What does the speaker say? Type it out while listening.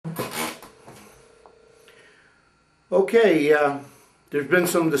Okay, there's been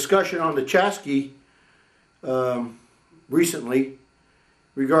some discussion on the chassis recently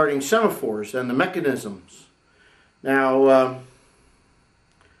regarding semaphores and the mechanisms. Now,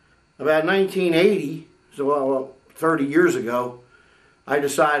 about 1980, so 30 years ago, I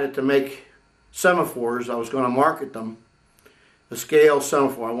decided to make semaphores. I was going to market them, a scale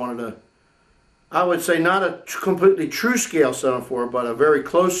semaphore. I wanted a, I would say not a completely true scale semaphore, but a very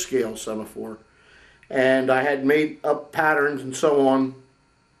close scale semaphore. And I had made up patterns and so on.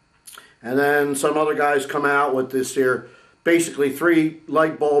 And then some other guys come out with this here, basically 3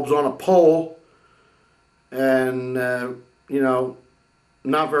 light bulbs on a pole. And, you know,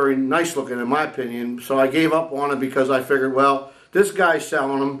 not very nice looking in my opinion. So I gave up on it because I figured, well, this guy's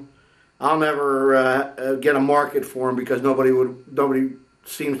selling them. I'll never get a market for them because nobody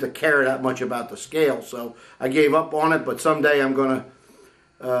seems to care that much about the scale. So I gave up on it, but someday I'm going to,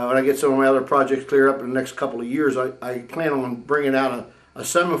 when I get some of my other projects cleared up in the next couple of years, I plan on bringing out a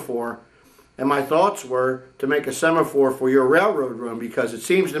semaphore. And my thoughts were to make a semaphore for your railroad room, because it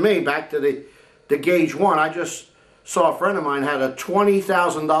seems to me, back to the gauge 1, I just saw a friend of mine had a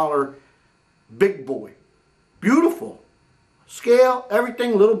 $20,000 big boy. Beautiful. Scale,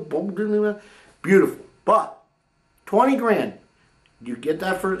 everything, little, beautiful. But 20 grand. You get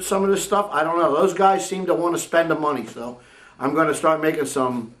that for some of this stuff? I don't know. Those guys seem to want to spend the money, so I'm going to start making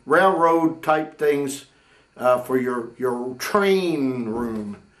some railroad type things for your train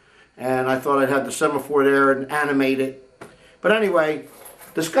room. And I thought I'd have the semaphore there and animate it. But anyway,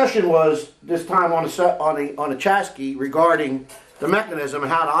 discussion was this time on a chassis regarding the mechanism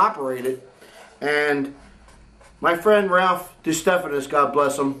and how to operate it. And my friend Ralph DeStephanis, God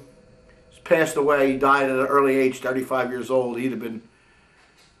bless him, passed away. He died at an early age, 35 years old. He'd have been,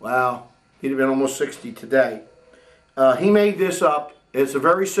 wow, he'd have been almost 60 today. He made this up. It's a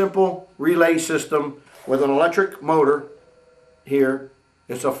very simple relay system with an electric motor here.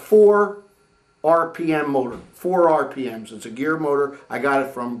 It's a 4 RPM motor, 4 RPMs. It's a gear motor. I got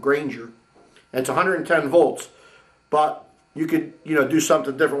it from Granger. It's 110 volts, but you could, you know, do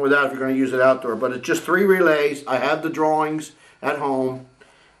something different with that if you're going to use it outdoor. But it's just 3 relays. I have the drawings at home,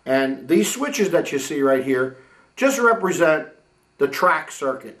 and these switches that you see right here just represent the track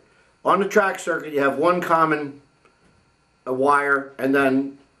circuit. On the track circuit, you have one common wire, and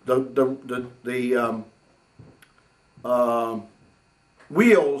then the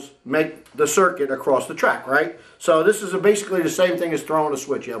wheels make the circuit across the track, right? So this is basically the same thing as throwing a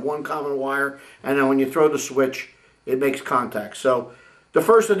switch. You have one common wire, and then when you throw the switch, it makes contact. So the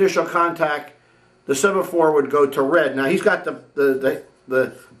first initial contact, the semaphore would go to red. Now he's got the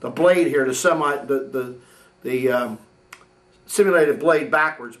blade here, the simulated blade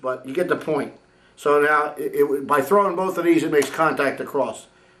backwards, but you get the point. So now by throwing both of these, it makes contact across,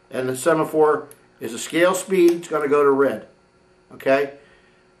 and the semaphore is a scale speed. It's going to go to red. Okay,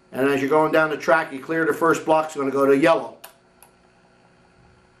 and as you're going down the track, you clear the first block, it's going to go to yellow.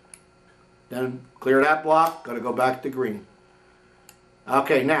 Then clear that block, going to go back to green.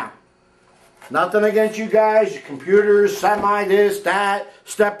 Okay, now, nothing against you guys, your computers, semi this, that,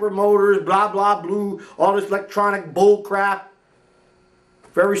 stepper motors, blah, blah, blue, all this electronic bull crap.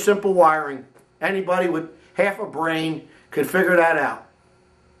 Very simple wiring. Anybody with half a brain could figure that out.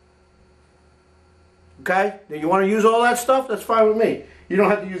 Okay? Now you want to use all that stuff? That's fine with me. You don't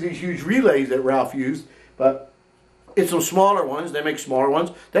have to use these huge relays that Ralph used, but it's some smaller ones. They make smaller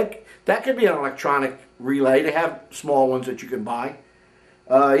ones. That could be an electronic relay. They have small ones that you can buy.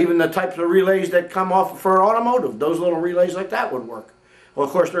 Even the types of relays that come off for automotive, those little relays like that would work. Well,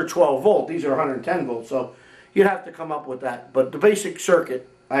 of course, they're 12 volt. These are 110 volts, so you'd have to come up with that. But the basic circuit,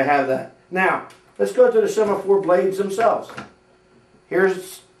 I have that. Now, let's go to the semaphore blades themselves.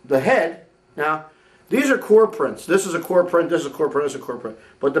 Here's the head. Now, these are core prints. This is a core print, this is a core print, this is a core print.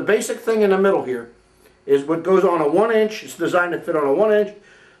 But the basic thing in the middle here is what goes on a 1-inch. It's designed to fit on a 1-inch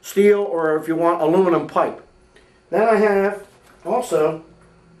steel, or if you want, aluminum pipe. Then I have also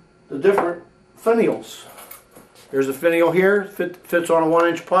the different finials. There's a finial here, fits on a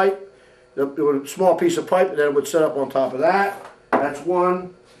 1-inch pipe. A small piece of pipe, and then it would set up on top of that. That's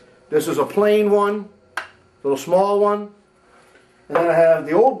one. This is a plain one, little small one. And then I have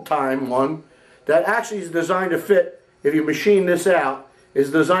the old time one that actually is designed to fit, if you machine this out,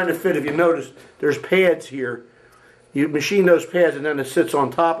 is designed to fit, if you notice, there's pads here. You machine those pads and then it sits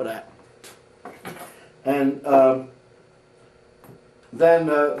on top of that. And then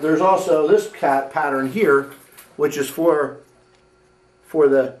there's also this pattern here, which is for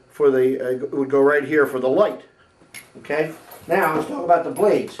the it would go right here for the light. Okay? Now let's talk about the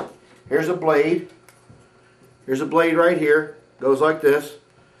blades. Here's a blade. Here's a blade right here. Goes like this.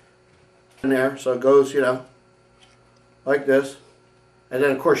 In there, so it goes, you know, like this. And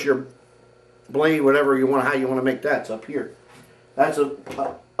then of course your blade, whatever you want, how you want to make that's up here. That's a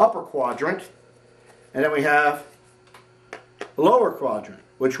upper quadrant. And then we have a lower quadrant,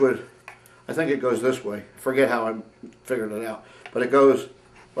 which would, I think it goes this way. I forget how I figured it out. But it goes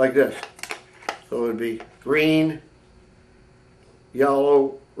like this. So it would be green,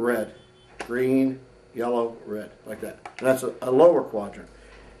 yellow, red. Green, yellow, red. Like that. And that's a lower quadrant.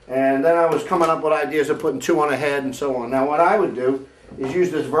 And then I was coming up with ideas of putting 2 on a head and so on. Now what I would do is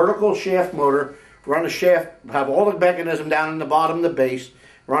use this vertical shaft motor, run a shaft, have all the mechanism down in the bottom, the base,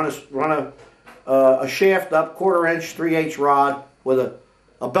 run a shaft up, 1/4 inch, 3/8 rod with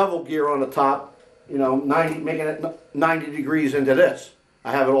a bevel gear on the top, you know, making it 90 degrees into this.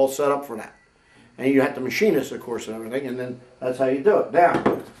 I have it all set up for that. And you have to machine this, of course, and everything, and then that's how you do it.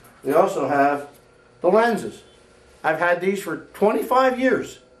 Now, we also have the lenses. I've had these for 25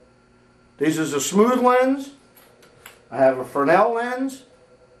 years. This is a smooth lens. I have a Fresnel lens.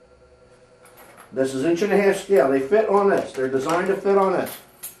 This is 1.5" scale. They fit on this. They're designed to fit on this.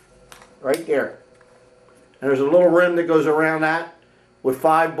 Right there. And there's a little rim that goes around that with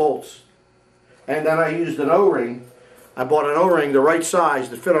 5 bolts. And then I used an O-ring. I bought an O-ring the right size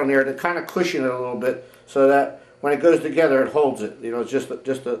to fit on there to kind of cushion it a little bit so that when it goes together it holds it. You know, it's just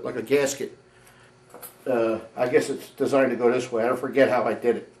like a gasket. I guess it's designed to go this way. I don't forget how I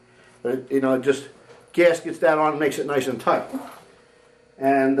did it. But it, you know, it just gaskets that on and makes it nice and tight.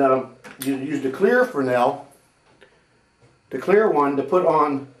 And you use the clear Fresnel, the clear one, to put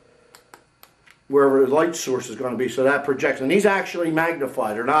on wherever the light source is going to be, so that projects. And these actually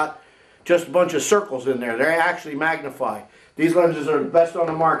magnify. They're not just a bunch of circles in there. They actually magnify. These lenses are the best on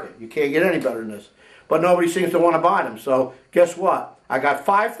the market. You can't get any better than this. But nobody seems to want to buy them. So guess what? I got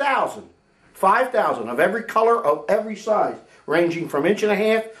 5,000 of every color, of every size, ranging from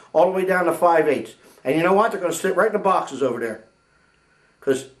 1.5" all the way down to 5/8. And you know what? They're going to sit right in the boxes over there.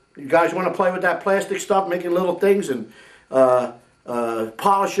 Because you guys want to play with that plastic stuff, making little things and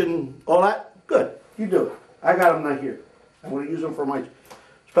polishing all that? Good. You do it. I got them right here. I'm going to use them for my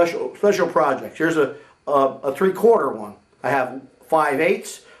special projects. Here's a 3/4 one. I have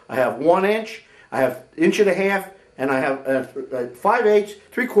 5/8. I have 1 inch. I have 1.5", and I have 5/8,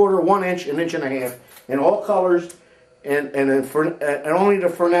 3/4, 1 inch, and 1.5" in all colors, and only the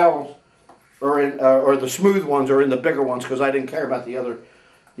Fresnels or the smooth ones are in the bigger ones because I didn't care about the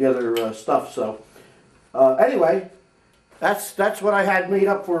other stuff. So anyway, that's what I had made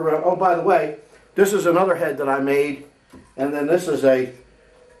up for. Oh, by the way, this is another head that I made, and then this is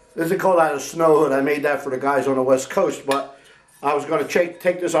called out a snow hood. I made that for the guys on the West Coast, but I was going to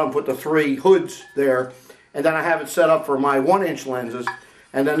take this on and put the 3 hoods there, and then I have it set up for my 1-inch lenses,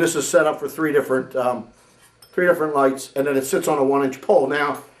 and then this is set up for 3 different lights, and then it sits on a 1-inch pole.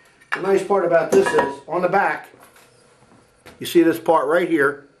 Now, the nice part about this is on the back, you see this part right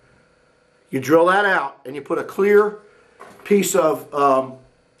here. You drill that out, and you put a clear piece of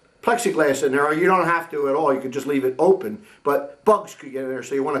plexiglass in there, or you don't have to at all. You could just leave it open, but bugs could get in there,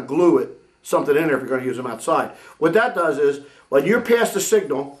 so you want to glue something in there if you're going to use them outside. What that does is, when you're past the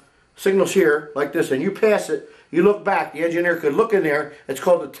signal's here, like this, and you pass it, you look back, the engineer could look in there, it's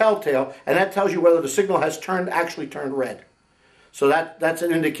called the telltale, and that tells you whether the signal has actually turned red. So that's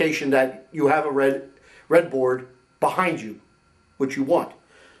an indication that you have a red board behind you, which you want.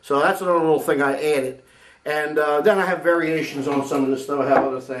 So that's another little thing I added. And then I have variations on some of this stuff. I have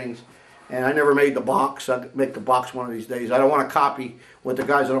other things. And I never made the box. I'll make the box one of these days. I don't want to copy what the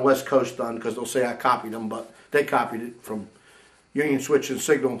guys on the West Coast done because they'll say I copied them, but they copied it from Union Switch and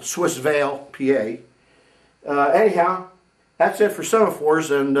Signal, Swiss Vale, PA. Anyhow, that's it for Semaphores.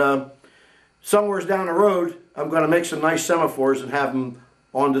 And somewhere down the road, I'm going to make some nice Semaphores and have them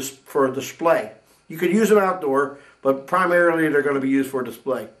on this for a display. You could use them outdoor, but primarily they're going to be used for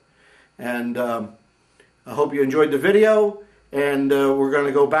display. And I hope you enjoyed the video. And we're going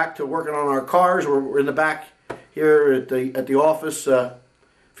to go back to working on our cars. We're in the back here at the office,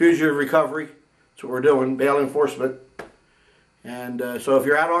 fugitive recovery. That's what we're doing, bail enforcement. And so if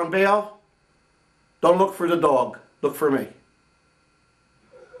you're out on bail, don't look for the dog. Look for me.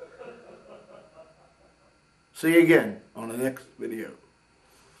 See you again on the next video.